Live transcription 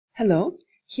Hello,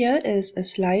 here is a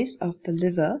slice of the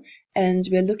liver and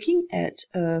we're looking at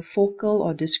a focal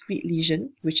or discrete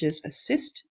lesion, which is a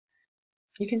cyst.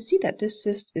 You can see that this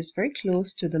cyst is very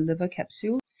close to the liver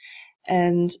capsule,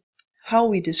 and how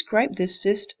we describe this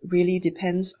cyst really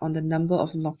depends on the number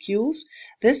of locules.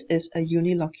 This is a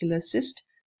unilocular cyst.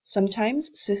 Sometimes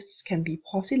cysts can be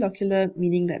paucilocular,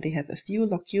 meaning that they have a few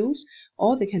locules,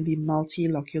 or they can be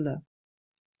multilocular.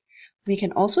 We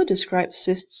can also describe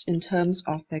cysts in terms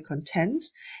of their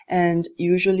contents, and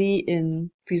usually in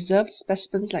preserved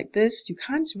specimens like this, you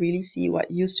can't really see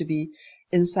what used to be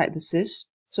inside the cyst.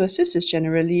 So a cyst is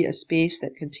generally a space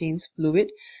that contains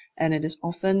fluid, and it is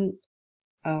often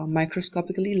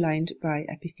microscopically lined by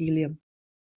epithelium.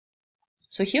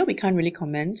 So here we can't really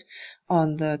comment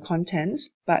on the contents,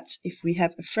 but if we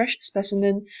have a fresh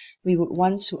specimen, we would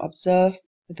want to observe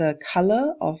the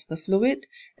color of the fluid.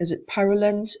 Is it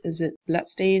purulent? Is it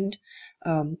blood-stained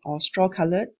or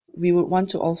straw-colored? We would want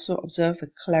to also observe the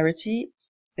clarity.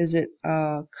 Is it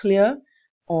clear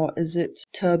or is it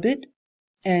turbid?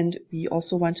 And we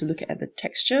also want to look at the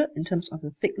texture in terms of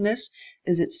the thickness.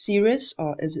 Is it serous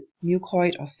or is it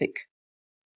mucoid or thick?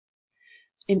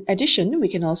 In addition, we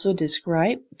can also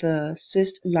describe the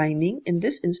cyst lining. In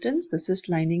this instance, the cyst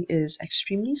lining is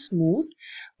extremely smooth.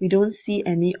 We don't see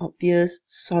any obvious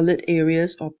solid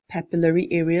areas or papillary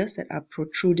areas that are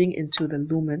protruding into the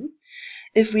lumen.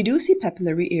 If we do see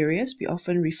papillary areas, we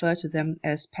often refer to them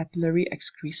as papillary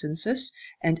excrescences,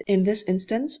 and in this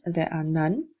instance, there are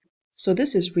none. So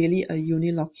this is really a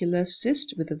unilocular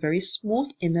cyst with a very smooth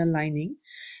inner lining.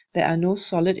 There are no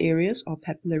solid areas or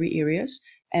papillary areas,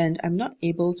 and I'm not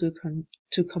able to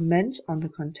comment on the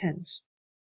contents.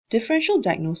 Differential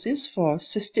diagnosis for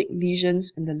cystic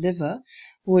lesions in the liver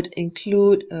would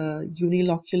include a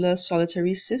unilocular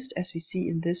solitary cyst, as we see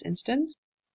in this instance.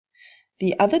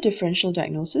 The other differential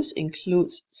diagnosis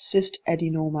includes cyst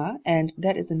adenoma, and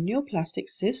that is a neoplastic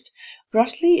cyst.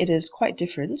 Grossly, it is quite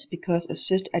different because a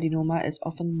cyst adenoma is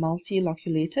often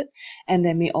multiloculated, and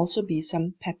there may also be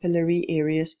some papillary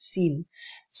areas seen.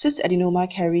 Cyst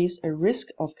adenoma carries a risk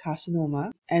of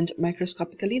carcinoma, and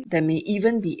microscopically, there may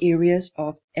even be areas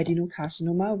of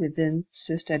adenocarcinoma within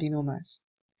cyst adenomas.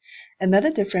 Another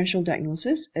differential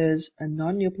diagnosis is a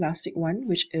non-neoplastic one,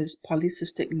 which is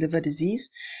polycystic liver disease,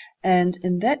 and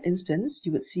in that instance,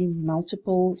 you would see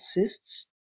multiple cysts.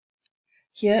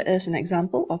 Here is an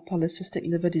example of polycystic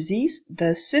liver disease.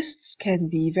 The cysts can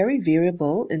be very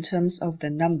variable in terms of the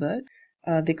number.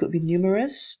 They could be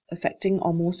numerous, affecting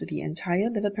almost the entire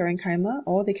liver parenchyma,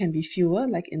 or they can be fewer,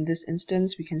 like in this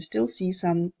instance, we can still see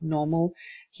some normal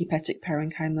hepatic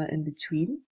parenchyma in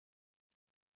between.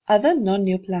 Other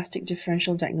non-neoplastic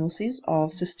differential diagnoses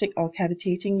of cystic or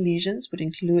cavitating lesions would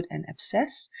include an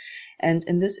abscess, and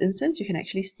in this instance you can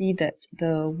actually see that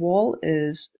the wall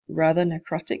is rather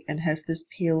necrotic and has this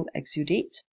pale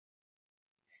exudate.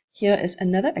 Here is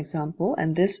another example,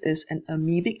 and this is an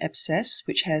amoebic abscess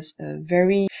which has a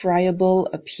very friable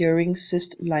appearing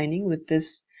cyst lining with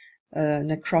this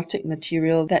necrotic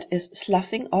material that is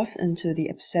sloughing off into the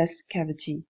abscess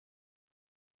cavity.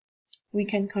 We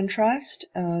can contrast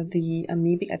the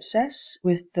amoebic abscess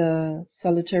with the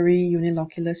solitary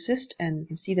unilocular cyst, and you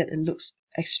can see that it looks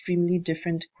extremely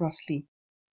different grossly.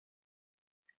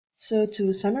 So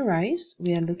to summarize,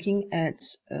 we are looking at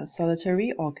a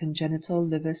solitary or congenital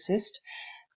liver cyst.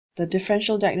 The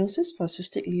differential diagnosis for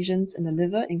cystic lesions in the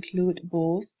liver include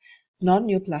both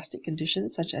non-neoplastic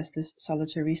conditions such as this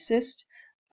solitary cyst,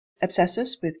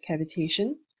 abscesses with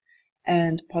cavitation,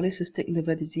 and polycystic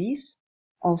liver disease.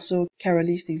 Also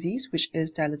Caroli's disease, which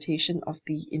is dilatation of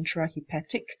the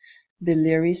intrahepatic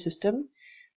biliary system,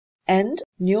 and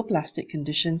neoplastic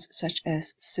conditions such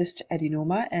as cyst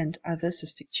adenoma and other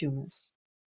cystic tumors.